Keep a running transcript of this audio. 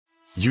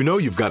You know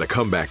you've got a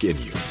comeback in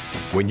you.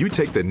 When you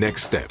take the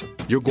next step,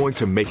 you're going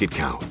to make it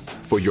count.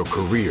 For your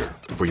career,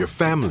 for your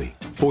family,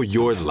 for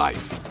your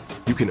life.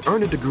 You can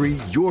earn a degree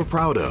you're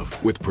proud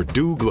of with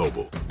Purdue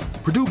Global.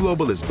 Purdue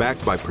Global is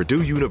backed by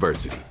Purdue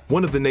University,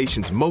 one of the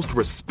nation's most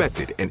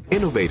respected and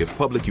innovative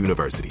public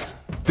universities.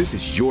 This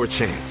is your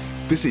chance.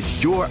 This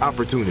is your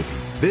opportunity.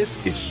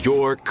 This is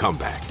your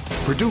comeback.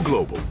 Purdue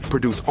Global,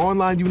 Purdue's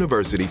online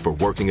university for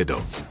working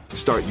adults.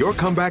 Start your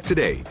comeback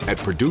today at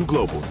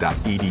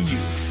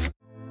purdueglobal.edu.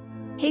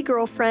 Hey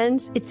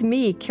girlfriends, it's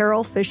me,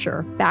 Carol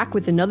Fisher, back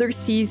with another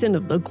season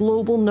of the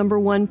global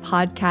 #1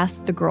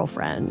 podcast, The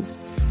Girlfriends.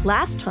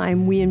 Last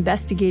time, we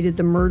investigated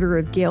the murder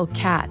of Gail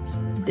Katz.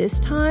 This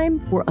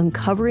time, we're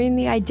uncovering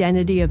the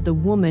identity of the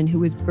woman who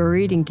was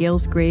buried in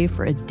Gail's grave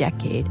for a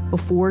decade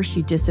before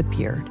she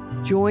disappeared.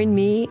 Join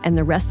me and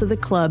the rest of the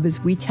club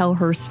as we tell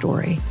her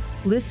story.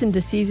 Listen to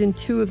Season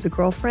 2 of The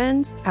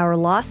Girlfriends, Our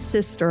Lost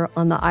Sister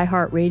on the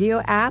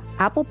iHeartRadio app,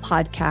 Apple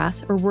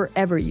Podcasts, or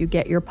wherever you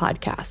get your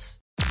podcasts.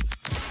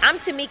 I'm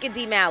Tamika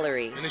D.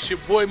 Mallory. And it's your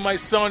boy, my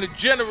son, the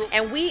General.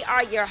 And we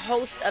are your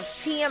hosts of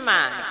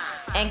TMI.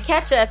 And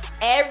catch us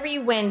every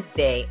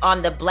Wednesday on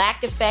the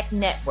Black Effect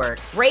Network,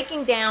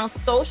 breaking down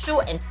social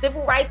and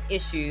civil rights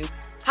issues,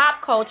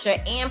 pop culture,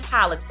 and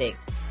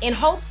politics in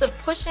hopes of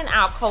pushing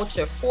our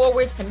culture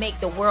forward to make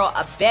the world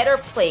a better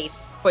place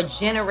for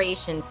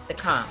generations to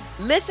come.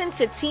 Listen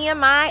to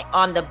TMI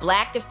on the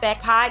Black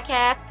Effect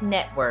Podcast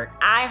Network,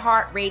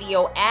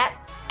 iHeartRadio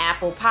app,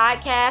 Apple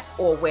Podcasts,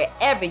 or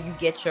wherever you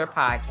get your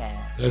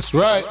podcasts. That's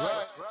right.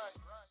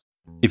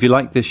 If you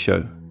like this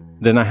show,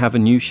 then I have a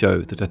new show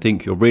that I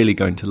think you're really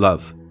going to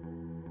love.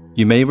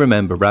 You may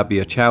remember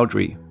Rabia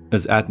Chaudry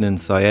as Adnan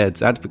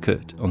Syed's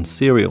advocate on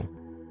Serial,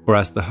 or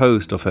as the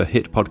host of her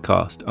hit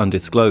podcast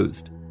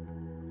Undisclosed.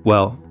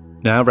 Well,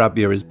 now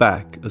Rabia is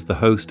back as the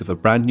host of a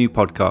brand new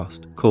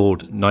podcast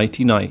called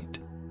Nighty,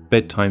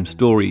 Bedtime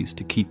Stories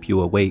to Keep You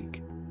Awake.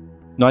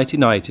 Nighty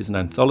is an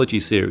anthology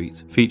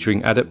series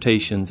featuring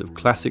adaptations of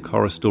classic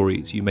horror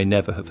stories you may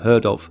never have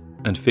heard of,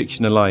 and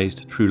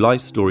fictionalized true life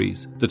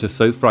stories that are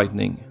so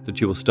frightening that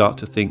you will start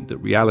to think that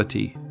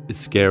reality is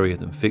scarier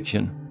than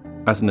fiction.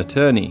 As an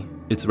attorney,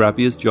 it's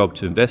Rabia's job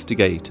to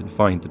investigate and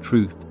find the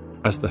truth.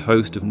 As the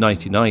host of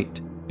Nighty,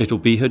 it'll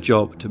be her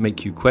job to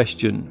make you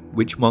question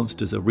which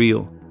monsters are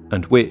real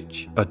and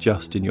which are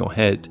just in your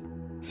head.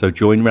 So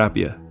join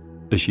Rabia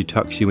as she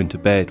tucks you into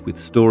bed with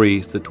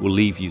stories that will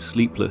leave you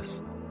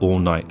sleepless all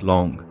night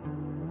long.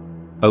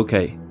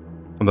 Okay,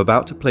 I'm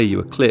about to play you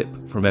a clip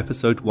from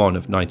episode 1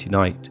 of Nighty,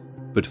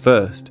 but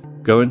first,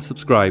 go and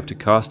subscribe to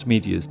Cast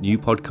Media's new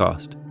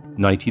podcast,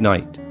 Nighty,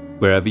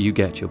 wherever you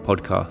get your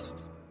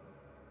podcasts.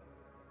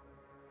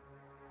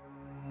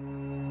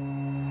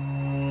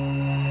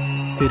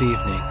 Good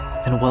evening,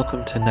 and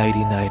welcome to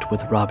Nighty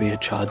with Rabia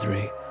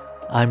Chaudry.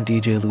 I'm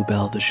DJ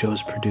Lubell, the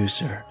show's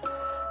producer.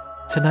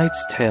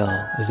 Tonight's tale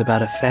is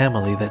about a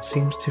family that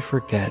seems to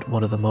forget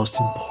one of the most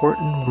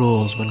important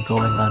rules when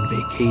going on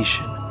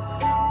vacation.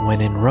 When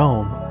in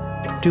Rome,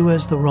 do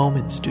as the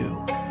Romans do,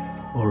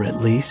 or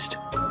at least,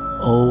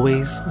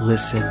 always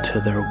listen to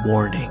their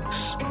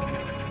warnings.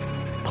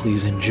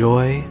 Please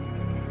enjoy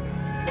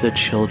The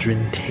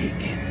Children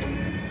Taken.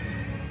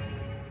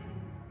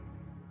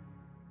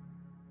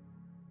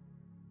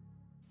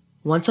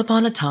 Once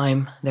upon a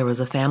time, there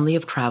was a family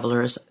of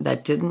travelers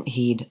that didn't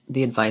heed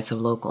the advice of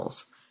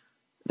locals.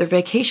 Their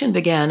vacation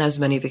began, as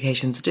many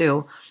vacations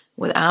do,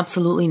 with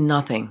absolutely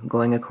nothing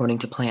going according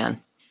to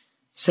plan.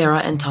 Sarah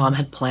and Tom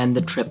had planned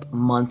the trip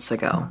months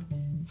ago.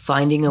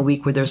 Finding a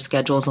week where their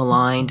schedules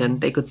aligned and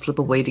they could slip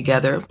away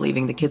together,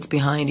 leaving the kids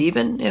behind,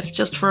 even if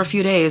just for a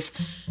few days,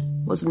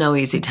 was no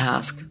easy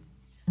task.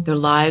 Their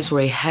lives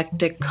were a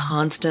hectic,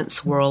 constant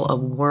swirl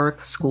of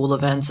work, school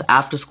events,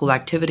 after-school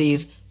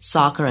activities,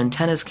 soccer and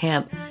tennis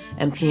camp,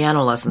 and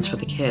piano lessons for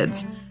the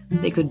kids.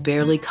 They could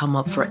barely come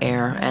up for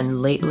air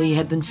and lately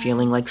had been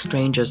feeling like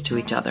strangers to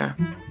each other.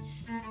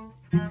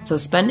 So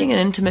spending an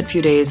intimate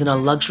few days in a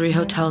luxury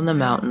hotel in the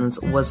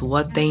mountains was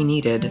what they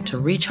needed to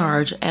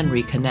recharge and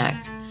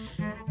reconnect.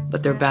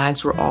 But their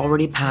bags were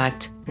already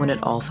packed when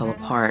it all fell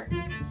apart.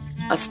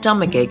 A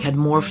stomachache had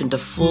morphed into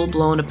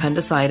full-blown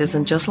appendicitis,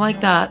 and just like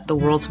that, the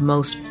world's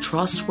most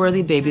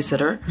trustworthy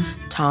babysitter,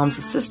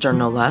 Tom's sister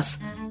no less,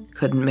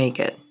 couldn't make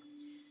it.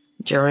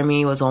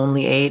 Jeremy was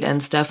only 8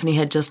 and Stephanie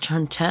had just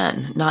turned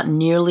 10, not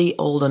nearly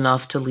old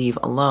enough to leave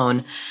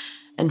alone,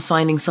 and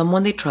finding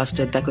someone they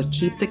trusted that could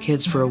keep the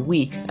kids for a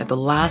week at the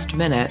last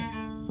minute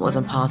was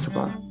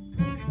impossible.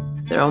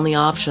 Their only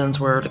options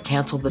were to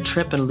cancel the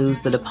trip and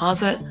lose the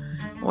deposit,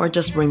 or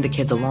just bring the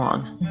kids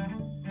along.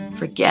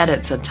 "Forget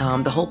it," said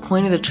Tom. "The whole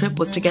point of the trip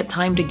was to get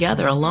time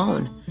together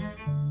alone."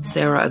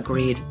 Sarah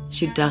agreed.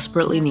 She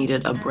desperately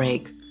needed a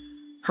break.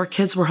 Her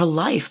kids were her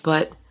life,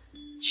 but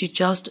she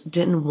just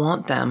didn't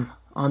want them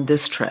on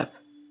this trip.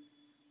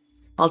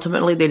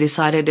 Ultimately, they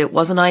decided it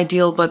wasn't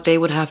ideal, but they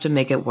would have to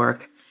make it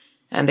work,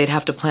 and they'd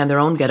have to plan their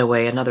own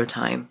getaway another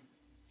time.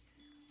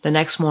 The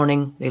next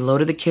morning, they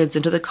loaded the kids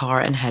into the car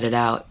and headed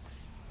out.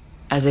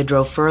 As they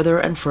drove further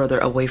and further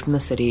away from the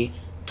city,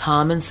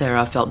 Tom and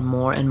Sarah felt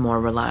more and more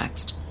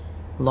relaxed.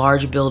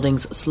 Large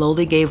buildings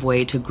slowly gave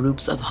way to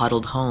groups of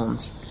huddled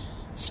homes.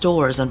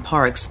 Stores and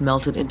parks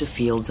melted into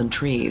fields and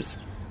trees.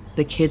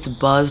 The kids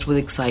buzzed with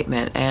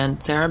excitement,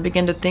 and Sarah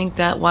began to think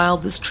that while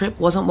this trip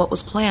wasn't what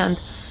was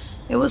planned,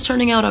 it was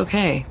turning out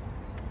okay.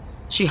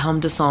 She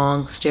hummed a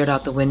song, stared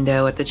out the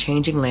window at the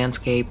changing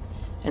landscape,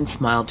 and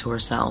smiled to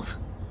herself.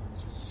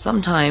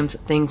 Sometimes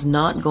things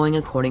not going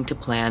according to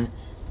plan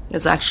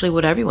is actually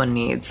what everyone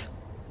needs.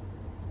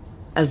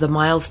 As the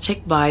miles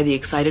ticked by, the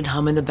excited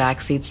hum in the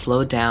backseat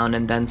slowed down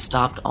and then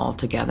stopped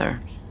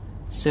altogether.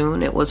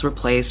 Soon it was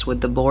replaced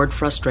with the bored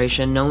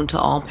frustration known to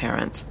all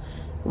parents,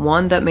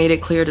 one that made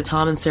it clear to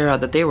Tom and Sarah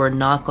that they were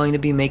not going to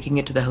be making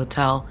it to the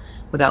hotel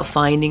without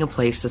finding a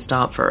place to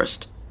stop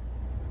first.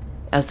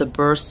 As the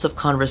bursts of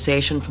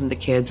conversation from the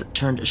kids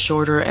turned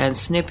shorter and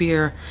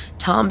snippier,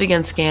 Tom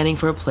began scanning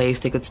for a place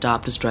they could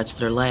stop to stretch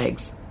their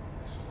legs.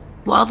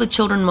 While the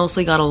children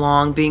mostly got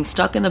along, being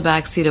stuck in the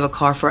backseat of a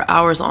car for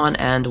hours on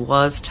end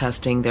was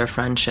testing their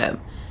friendship.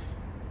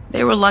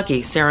 They were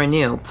lucky, Sarah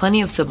knew.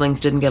 Plenty of siblings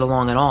didn't get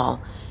along at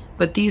all,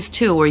 but these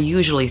two were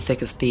usually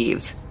thick as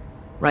thieves.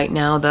 Right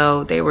now,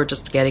 though, they were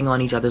just getting on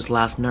each other's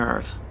last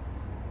nerve.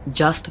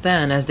 Just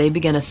then, as they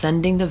began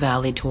ascending the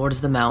valley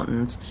towards the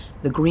mountains,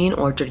 the Green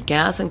Orchard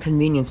gas and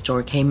convenience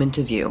store came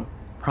into view,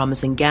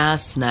 promising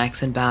gas,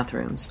 snacks, and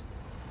bathrooms.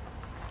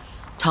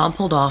 Tom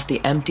pulled off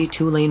the empty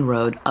 2-lane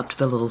road up to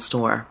the little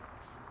store.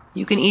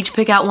 "You can each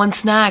pick out one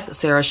snack,"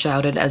 Sarah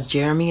shouted as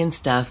Jeremy and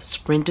Steph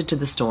sprinted to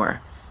the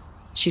store.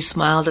 She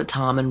smiled at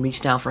Tom and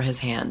reached out for his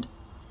hand.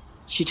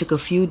 She took a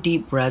few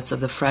deep breaths of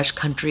the fresh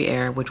country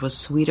air, which was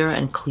sweeter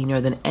and cleaner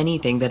than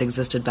anything that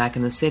existed back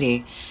in the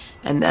city,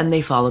 and then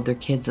they followed their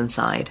kids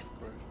inside.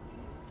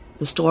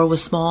 The store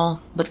was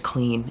small but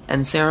clean,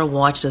 and Sarah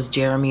watched as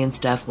Jeremy and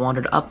Steph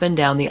wandered up and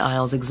down the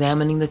aisles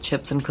examining the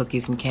chips and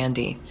cookies and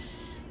candy.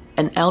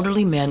 An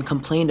elderly man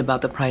complained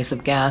about the price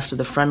of gas to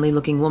the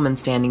friendly-looking woman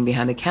standing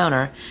behind the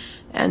counter,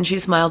 and she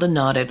smiled and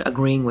nodded,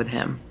 agreeing with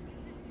him.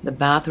 The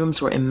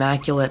bathrooms were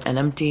immaculate and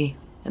empty,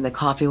 and the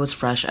coffee was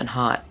fresh and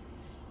hot.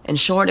 In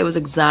short, it was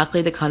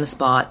exactly the kind of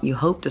spot you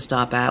hope to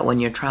stop at when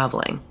you're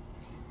traveling.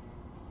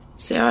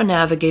 Sarah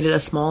navigated a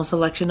small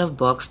selection of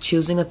books,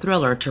 choosing a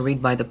thriller to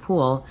read by the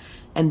pool,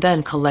 and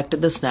then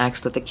collected the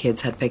snacks that the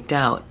kids had picked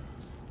out.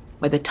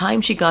 By the time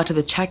she got to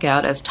the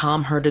checkout, as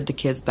Tom herded the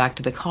kids back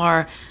to the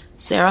car,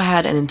 Sarah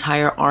had an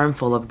entire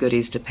armful of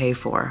goodies to pay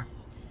for.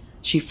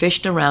 She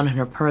fished around in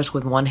her purse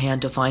with one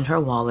hand to find her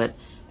wallet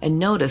and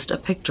noticed a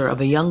picture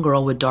of a young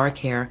girl with dark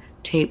hair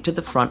taped to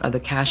the front of the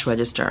cash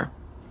register.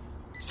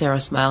 Sarah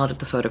smiled at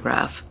the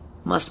photograph.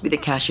 Must be the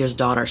cashier's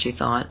daughter, she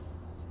thought.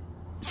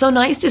 "So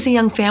nice to see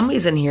young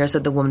families in here,"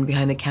 said the woman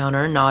behind the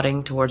counter,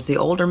 nodding towards the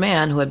older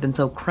man who had been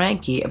so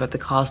cranky about the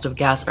cost of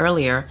gas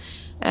earlier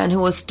and who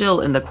was still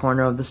in the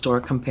corner of the store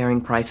comparing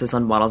prices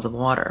on bottles of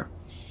water.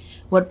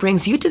 "What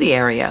brings you to the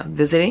area?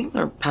 Visiting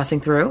or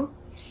passing through?"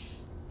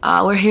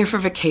 We're here for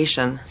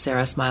vacation,"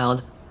 Sarah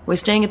smiled. "We're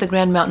staying at the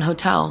Grand Mountain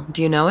Hotel.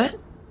 Do you know it?"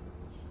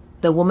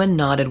 The woman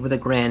nodded with a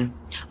grin.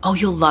 "Oh,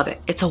 you'll love it.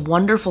 It's a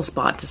wonderful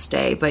spot to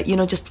stay, but,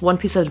 just one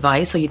piece of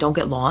advice so you don't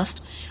get lost.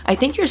 I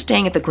think you're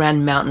staying at the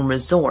Grand Mountain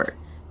Resort,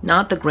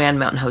 not the Grand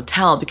Mountain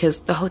Hotel,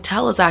 because the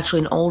hotel is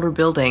actually an older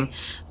building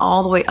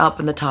all the way up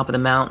in the top of the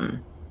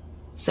mountain."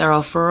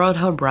 Sarah furrowed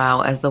her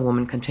brow as the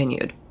woman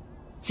continued.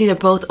 "See, they're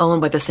both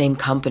owned by the same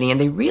company, and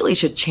they really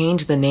should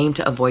change the name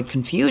to avoid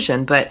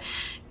confusion, but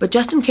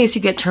just in case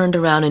you get turned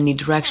around and need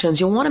directions,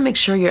 you'll want to make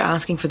sure you're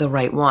asking for the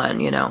right one,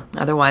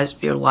 Otherwise,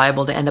 you're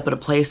liable to end up at a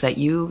place that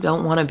you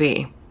don't want to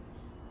be."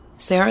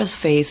 Sarah's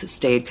face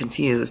stayed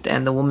confused,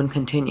 and the woman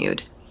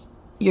continued.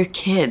 "Your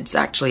kids,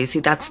 actually. See,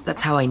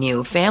 that's how I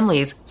knew.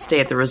 Families stay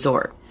at the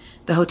resort.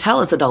 The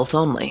hotel is adults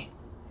only."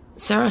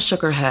 Sarah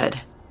shook her head.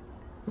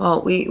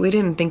 "Well, we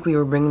didn't think we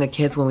were bringing the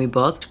kids when we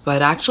booked,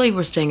 but actually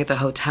we're staying at the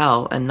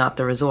hotel and not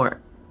the resort."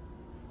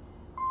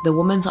 The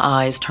woman's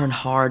eyes turned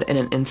hard in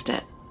an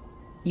instant.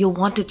 "You'll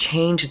want to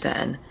change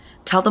then.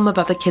 Tell them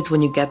about the kids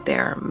when you get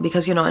there,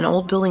 because, an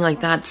old building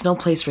like that, it's no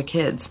place for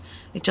kids.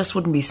 It just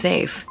wouldn't be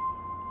safe."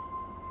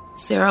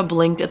 Sarah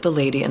blinked at the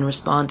lady and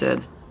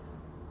responded,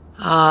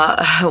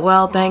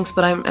 Well, thanks,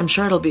 but I'm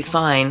sure it'll be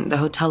fine. The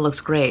hotel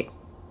looks great."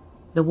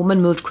 The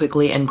woman moved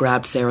quickly and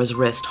grabbed Sarah's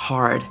wrist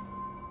hard.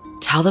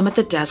 "Tell them at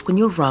the desk when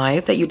you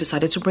arrive that you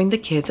decided to bring the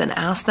kids and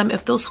ask them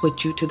if they'll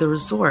switch you to the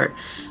resort.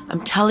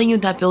 I'm telling you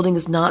that building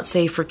is not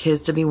safe for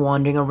kids to be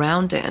wandering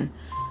around in.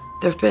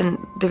 There've been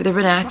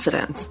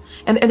accidents,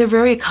 and they're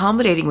very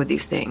accommodating with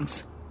these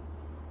things."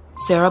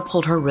 Sarah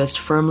pulled her wrist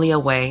firmly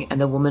away, and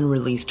the woman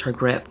released her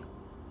grip.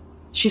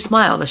 She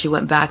smiled as she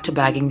went back to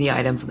bagging the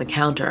items on the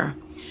counter.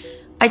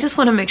 "I just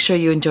want to make sure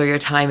you enjoy your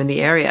time in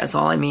the area is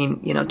all. I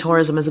mean,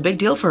 tourism is a big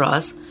deal for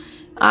us.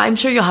 I'm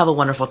sure you'll have a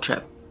wonderful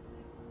trip."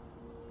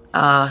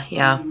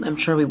 Yeah, I'm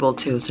sure we will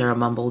too," Sarah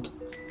mumbled.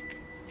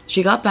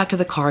 She got back to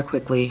the car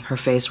quickly, her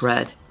face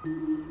red.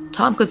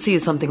 Tom could see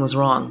something was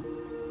wrong.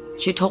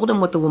 She told him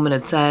what the woman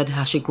had said,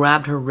 how she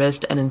grabbed her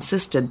wrist and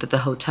insisted that the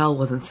hotel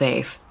wasn't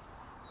safe.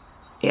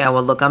 Yeah,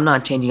 well, look, I'm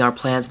not changing our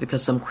plans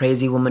because some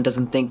crazy woman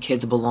doesn't think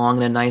kids belong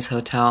in a nice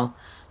hotel.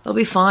 They'll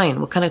be fine.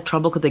 What kind of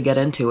trouble could they get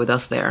into with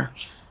us there?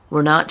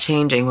 We're not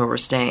changing where we're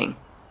staying.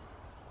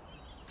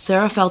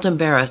 Sarah felt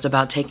embarrassed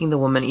about taking the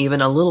woman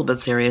even a little bit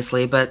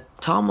seriously, but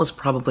Tom was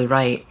probably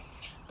right.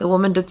 The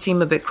woman did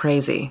seem a bit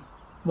crazy.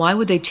 Why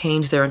would they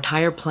change their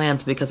entire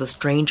plans because a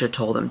stranger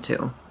told them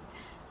to?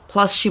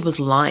 Plus, she was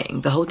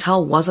lying. The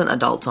hotel wasn't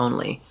adults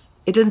only.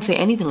 It didn't say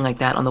anything like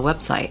that on the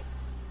website.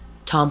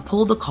 Tom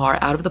pulled the car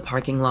out of the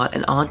parking lot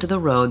and onto the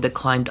road that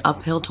climbed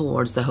uphill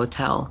towards the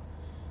hotel.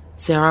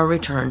 Sarah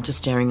returned to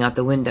staring out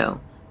the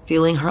window,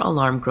 feeling her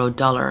alarm grow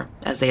duller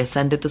as they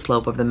ascended the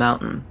slope of the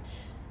mountain.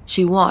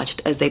 She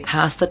watched as they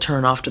passed the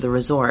turnoff to the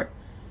resort,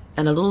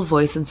 and a little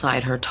voice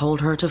inside her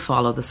told her to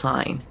follow the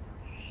sign.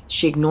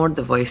 She ignored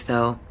the voice,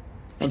 though,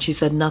 and she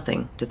said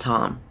nothing to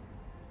Tom.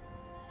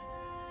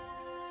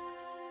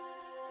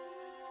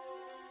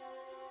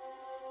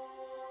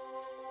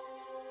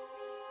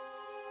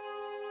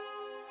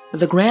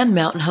 The Grand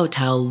Mountain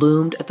Hotel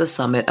loomed at the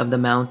summit of the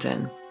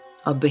mountain,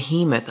 a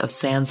behemoth of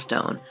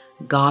sandstone,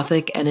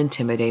 gothic and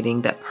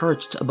intimidating, that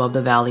perched above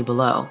the valley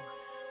below.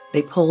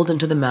 They pulled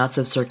into the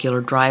massive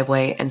circular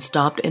driveway and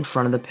stopped in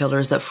front of the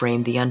pillars that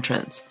framed the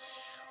entrance.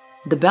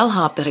 The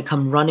bellhop that had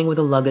come running with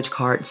a luggage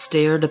cart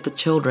stared at the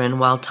children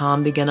while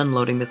Tom began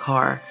unloading the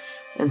car,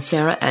 and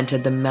Sarah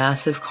entered the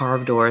massive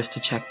carved doors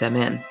to check them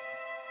in.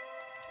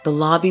 The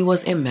lobby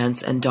was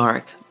immense and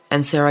dark,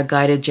 and Sarah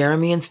guided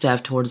Jeremy and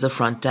Steph towards the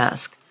front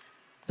desk.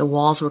 The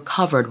walls were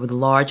covered with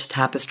large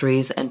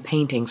tapestries and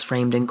paintings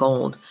framed in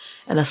gold,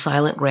 and a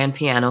silent grand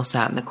piano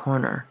sat in the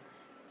corner.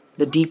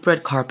 The deep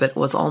red carpet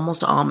was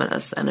almost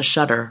ominous, and a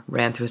shudder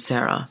ran through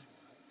Sarah.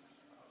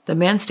 The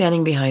man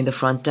standing behind the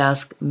front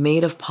desk,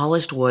 made of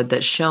polished wood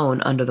that shone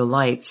under the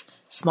lights,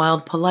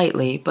 smiled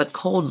politely but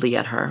coldly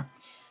at her.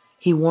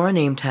 He wore a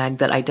name tag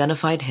that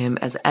identified him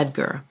as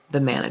Edgar,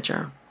 the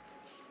manager.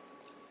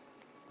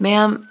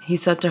 "Ma'am," he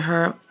said to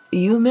her,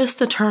 "you missed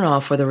the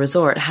turnoff for the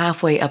resort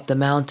halfway up the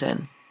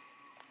mountain."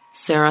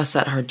 Sarah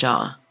set her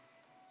jaw.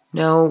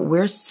 "No,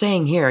 we're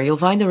staying here. You'll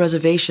find the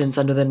reservations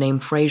under the name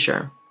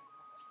Fraser."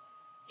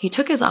 He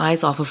took his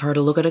eyes off of her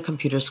to look at a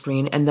computer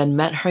screen and then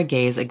met her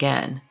gaze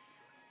again.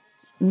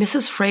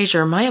 "Mrs.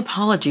 Fraser, my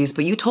apologies,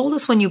 but you told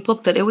us when you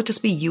booked that it would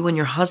just be you and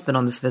your husband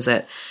on this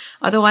visit.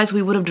 Otherwise,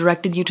 we would have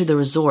directed you to the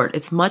resort.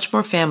 It's much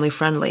more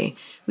family-friendly.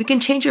 We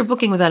can change your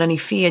booking without any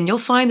fee, and you'll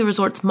find the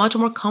resort's much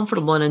more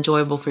comfortable and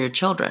enjoyable for your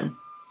children."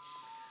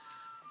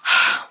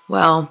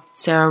 "Well,"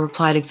 Sarah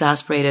replied,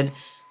 exasperated,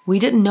 "we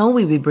didn't know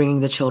we'd be bringing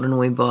the children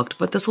when we booked,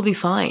 but this will be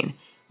fine.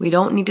 We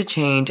don't need to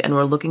change, and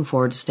we're looking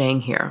forward to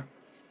staying here."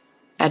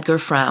 Edgar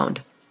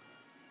frowned.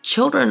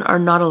 "Children are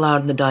not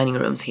allowed in the dining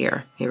rooms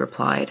here," he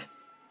replied.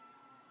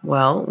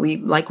 "Well, we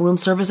like room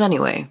service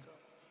anyway."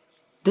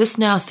 This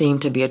now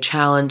seemed to be a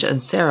challenge,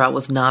 and Sarah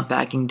was not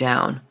backing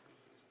down.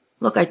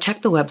 "Look, I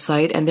checked the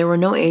website, and there were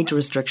no age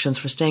restrictions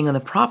for staying on the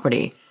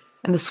property,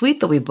 and the suite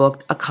that we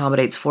booked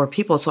accommodates 4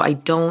 people, so I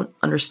don't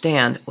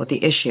understand what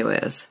the issue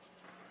is."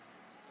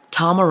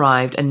 Tom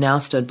arrived and now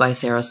stood by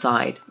Sarah's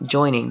side,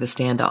 joining the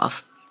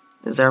standoff.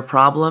 "Is there a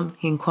problem?"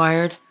 he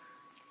inquired.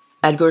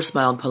 Edgar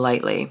smiled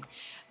politely.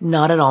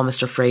 "Not at all,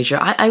 Mr. Fraser.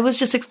 I was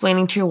just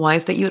explaining to your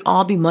wife that you'd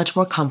all be much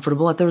more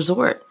comfortable at the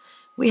resort.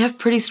 We have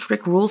pretty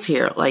strict rules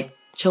here, like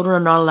children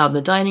are not allowed in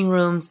the dining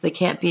rooms, they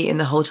can't be in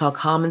the hotel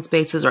common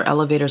spaces or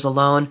elevators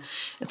alone.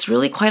 It's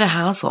really quite a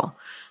hassle.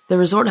 The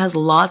resort has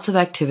lots of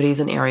activities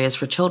and areas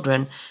for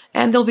children,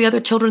 and there'll be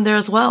other children there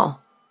as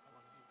well."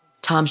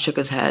 Tom shook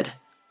his head.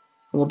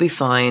 "We'll be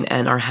fine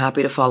and are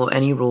happy to follow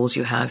any rules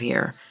you have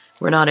here.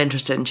 We're not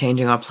interested in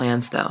changing our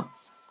plans, though."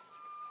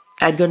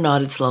 Edgar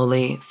nodded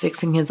slowly,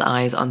 fixing his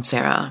eyes on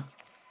Sarah.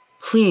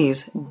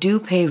 "Please do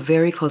pay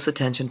very close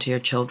attention to your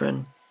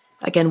children.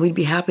 Again, we'd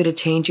be happy to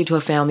change you to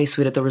a family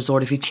suite at the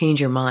resort if you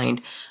change your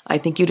mind. I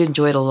think you'd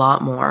enjoy it a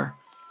lot more.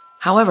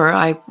 However,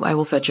 I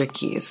will fetch your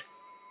keys."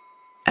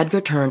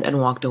 Edgar turned and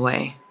walked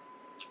away.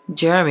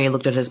 Jeremy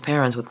looked at his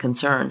parents with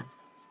concern.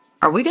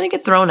 "Are we going to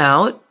get thrown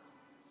out?"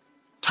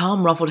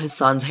 Tom ruffled his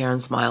son's hair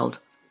and smiled.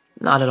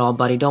 "Not at all,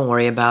 buddy. Don't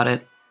worry about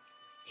it."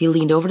 He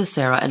leaned over to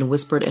Sarah and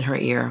whispered in her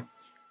ear,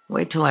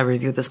 "Wait till I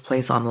review this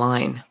place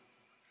online."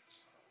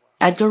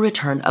 Edgar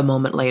returned a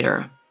moment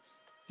later.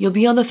 "You'll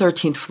be on the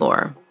 13th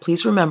floor.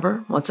 Please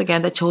remember, once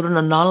again, that children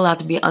are not allowed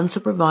to be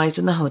unsupervised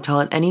in the hotel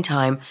at any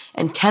time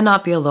and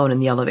cannot be alone in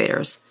the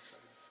elevators."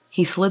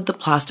 He slid the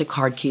plastic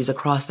card keys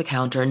across the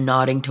counter,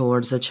 nodding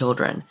towards the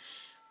children.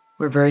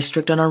 "We're very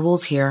strict on our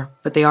rules here,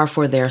 but they are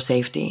for their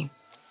safety."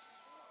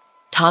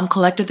 Tom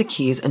collected the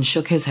keys and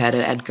shook his head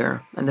at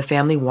Edgar, and the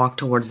family walked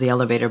towards the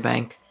elevator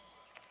bank.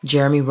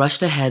 Jeremy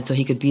rushed ahead so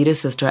he could beat his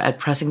sister at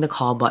pressing the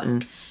call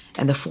button,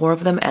 and the 4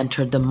 of them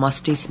entered the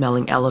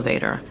musty-smelling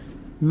elevator,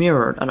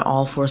 mirrored on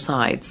all 4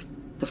 sides,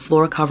 the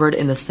floor covered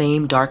in the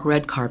same dark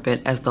red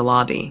carpet as the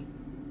lobby.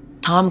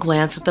 Tom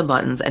glanced at the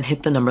buttons and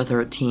hit the number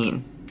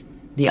 13.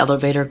 The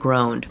elevator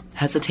groaned,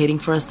 hesitating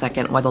for a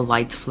second while the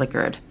lights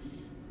flickered.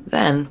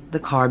 Then the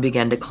car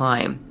began to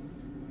climb.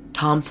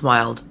 Tom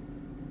smiled.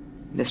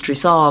 Mystery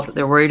solved.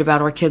 They're worried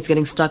about our kids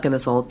getting stuck in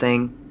this old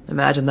thing.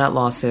 Imagine that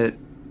lawsuit.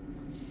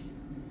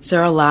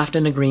 Sarah laughed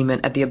in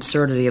agreement at the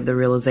absurdity of the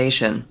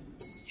realization.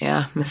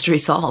 Yeah, mystery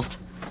solved.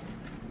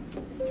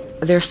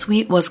 Their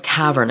suite was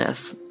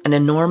cavernous, an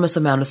enormous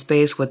amount of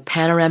space with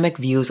panoramic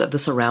views of the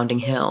surrounding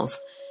hills.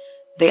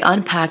 They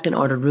unpacked and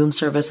ordered room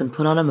service and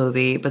put on a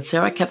movie, but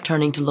Sarah kept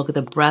turning to look at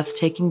the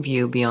breathtaking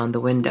view beyond the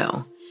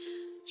window.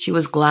 She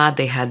was glad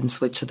they hadn't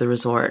switched to the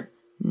resort.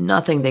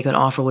 Nothing they could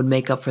offer would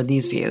make up for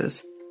these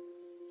views.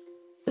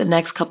 The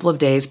next couple of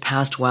days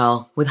passed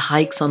well, with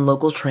hikes on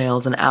local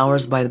trails and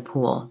hours by the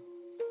pool.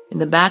 In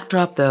the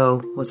backdrop,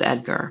 though, was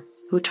Edgar,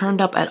 who turned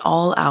up at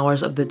all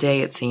hours of the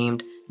day, it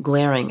seemed,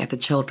 glaring at the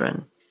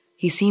children.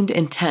 He seemed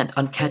intent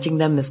on catching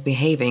them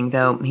misbehaving,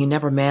 though he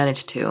never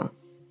managed to.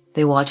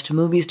 They watched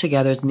movies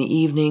together in the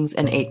evenings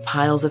and ate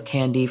piles of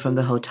candy from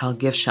the hotel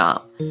gift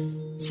shop.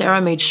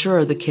 Sarah made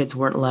sure the kids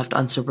weren't left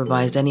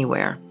unsupervised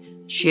anywhere.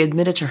 She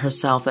admitted to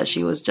herself that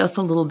she was just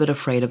a little bit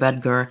afraid of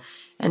Edgar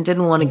and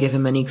didn't want to give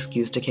him any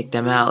excuse to kick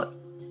them out.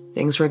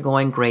 Things were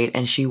going great,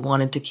 and she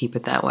wanted to keep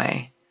it that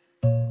way.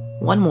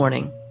 One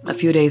morning, a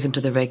few days into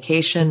their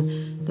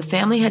vacation, the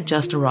family had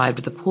just arrived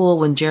at the pool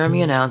when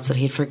Jeremy announced that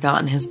he'd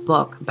forgotten his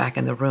book back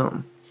in the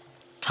room.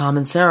 Tom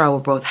and Sarah were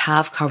both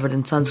half covered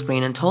in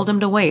sunscreen and told him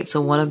to wait so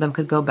one of them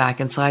could go back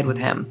inside with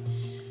him.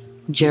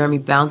 Jeremy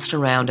bounced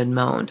around and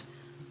moaned.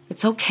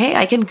 "It's okay,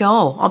 I can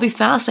go. I'll be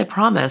fast, I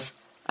promise.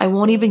 I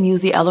won't even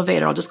use the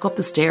elevator, I'll just go up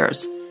the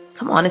stairs.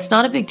 Come on, it's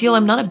not a big deal,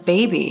 I'm not a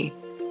baby."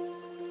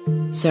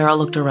 Sarah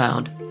looked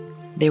around.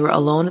 They were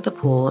alone at the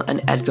pool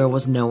and Edgar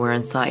was nowhere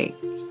in sight.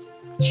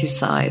 She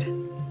sighed.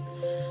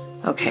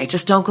 "Okay,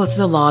 just don't go through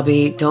the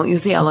lobby, don't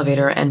use the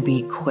elevator, and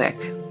be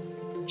quick."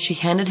 She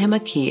handed him a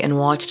key and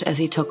watched as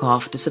he took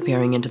off,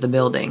 disappearing into the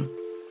building.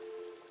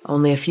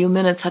 Only a few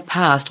minutes had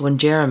passed when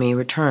Jeremy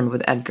returned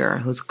with Edgar,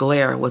 whose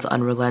glare was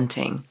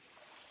unrelenting.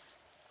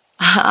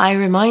 "I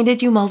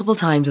reminded you multiple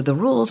times of the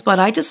rules, but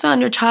I just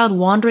found your child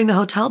wandering the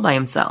hotel by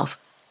himself."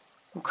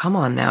 "Well, come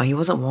on now, he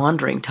wasn't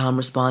wandering," Tom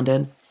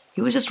responded.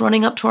 "He was just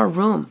running up to our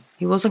room.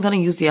 He wasn't going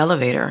to use the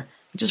elevator.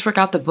 He just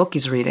forgot the book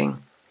he's reading."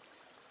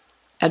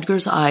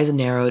 Edgar's eyes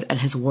narrowed and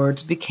his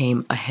words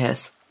became a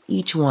hiss,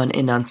 each one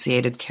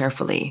enunciated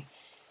carefully.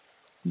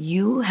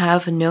 "You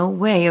have no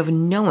way of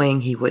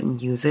knowing he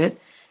wouldn't use it,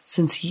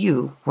 since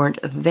you weren't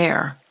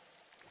there."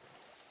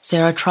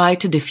 Sarah tried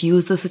to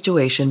defuse the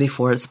situation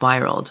before it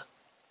spiraled.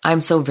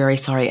 "I'm so very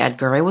sorry,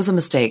 Edgar. It was a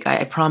mistake.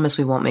 I promise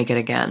we won't make it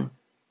again."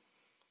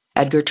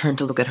 Edgar turned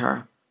to look at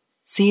her.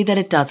 "See that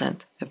it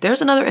doesn't. If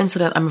there's another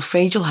incident, I'm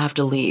afraid you'll have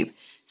to leave.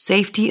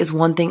 Safety is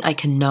one thing I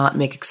cannot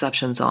make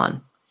exceptions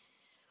on."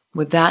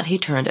 With that, he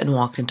turned and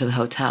walked into the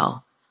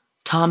hotel.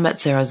 Tom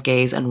met Sarah's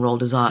gaze and rolled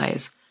his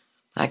eyes.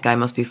 That guy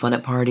must be fun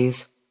at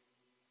parties.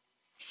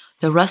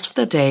 The rest of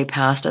the day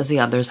passed as the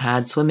others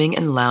had, swimming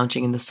and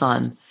lounging in the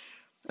sun.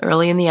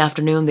 Early in the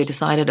afternoon, they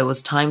decided it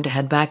was time to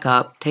head back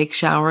up, take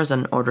showers,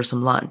 and order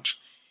some lunch.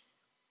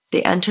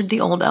 They entered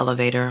the old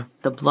elevator,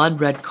 the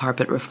blood-red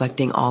carpet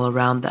reflecting all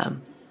around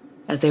them.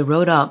 As they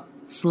rode up,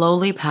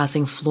 slowly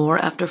passing floor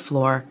after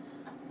floor,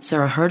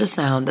 Sarah heard a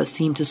sound that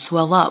seemed to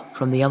swell up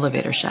from the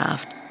elevator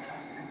shaft.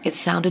 It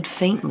sounded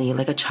faintly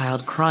like a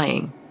child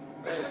crying.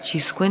 She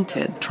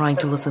squinted, trying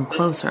to listen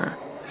closer.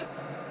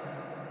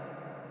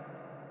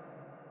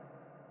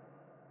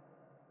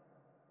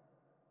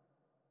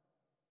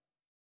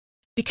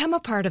 Become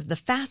a part of the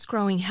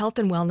fast-growing health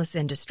and wellness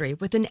industry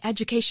with an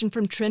education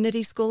from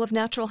Trinity School of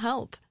Natural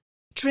Health.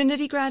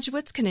 Trinity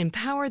graduates can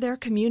empower their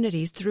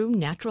communities through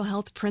natural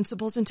health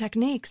principles and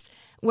techniques,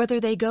 whether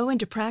they go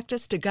into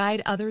practice to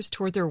guide others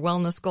toward their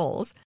wellness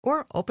goals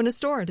or open a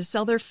store to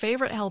sell their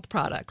favorite health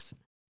products.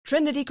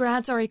 Trinity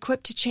grads are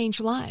equipped to change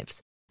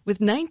lives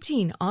with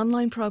 19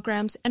 online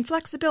programs and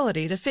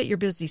flexibility to fit your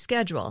busy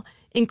schedule,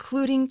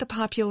 including the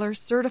popular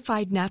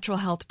Certified Natural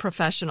Health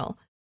Professional.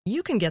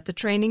 You can get the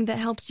training that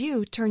helps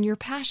you turn your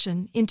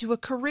passion into a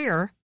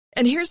career.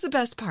 And here's the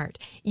best part.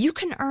 You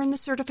can earn the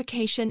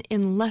certification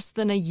in less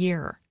than a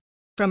year.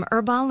 From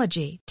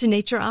herbology to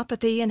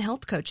naturopathy and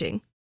health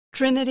coaching,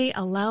 Trinity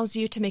allows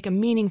you to make a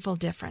meaningful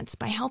difference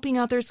by helping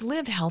others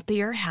live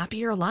healthier,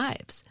 happier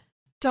lives.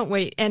 Don't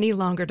wait any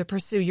longer to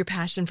pursue your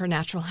passion for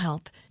natural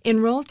health.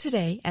 Enroll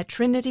today at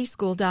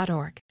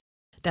trinityschool.org.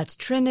 That's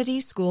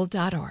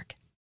trinityschool.org.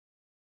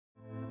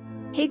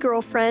 Hey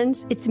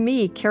girlfriends, it's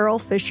me, Carol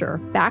Fisher,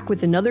 back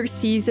with another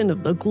season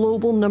of the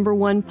global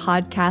 #1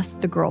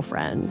 podcast, The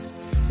Girlfriends.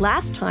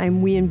 Last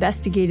time, we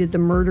investigated the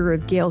murder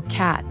of Gail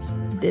Katz.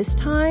 This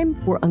time,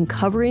 we're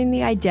uncovering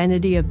the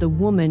identity of the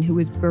woman who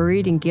was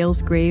buried in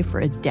Gail's grave for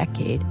a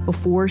decade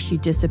before she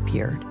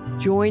disappeared.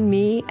 Join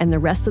me and the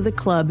rest of the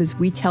club as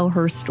we tell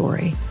her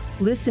story.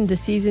 Listen to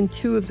Season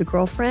 2 of The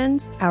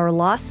Girlfriends, Our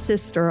Lost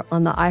Sister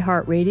on the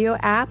iHeartRadio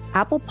app,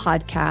 Apple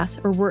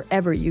Podcasts, or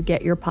wherever you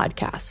get your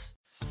podcasts.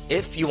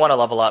 If you want to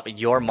level up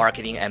your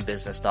marketing and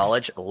business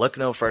knowledge, look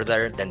no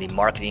further than the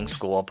Marketing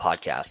School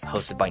podcast,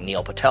 hosted by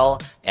Neil Patel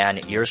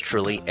and yours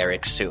truly,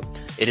 Eric Su.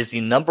 It is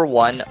the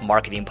 #1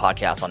 marketing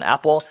podcast on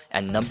Apple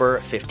and number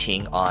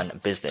 15 on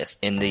business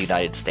in the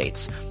United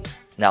States.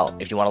 Now,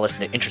 if you want to listen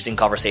to interesting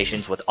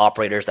conversations with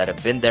operators that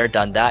have been there,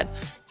 done that,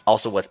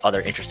 also with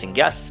other interesting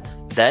guests,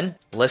 then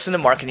listen to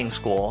Marketing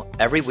School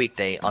every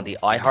weekday on the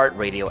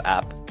iHeartRadio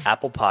app,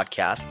 Apple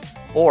Podcasts,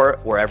 or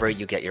wherever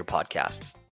you get your podcasts.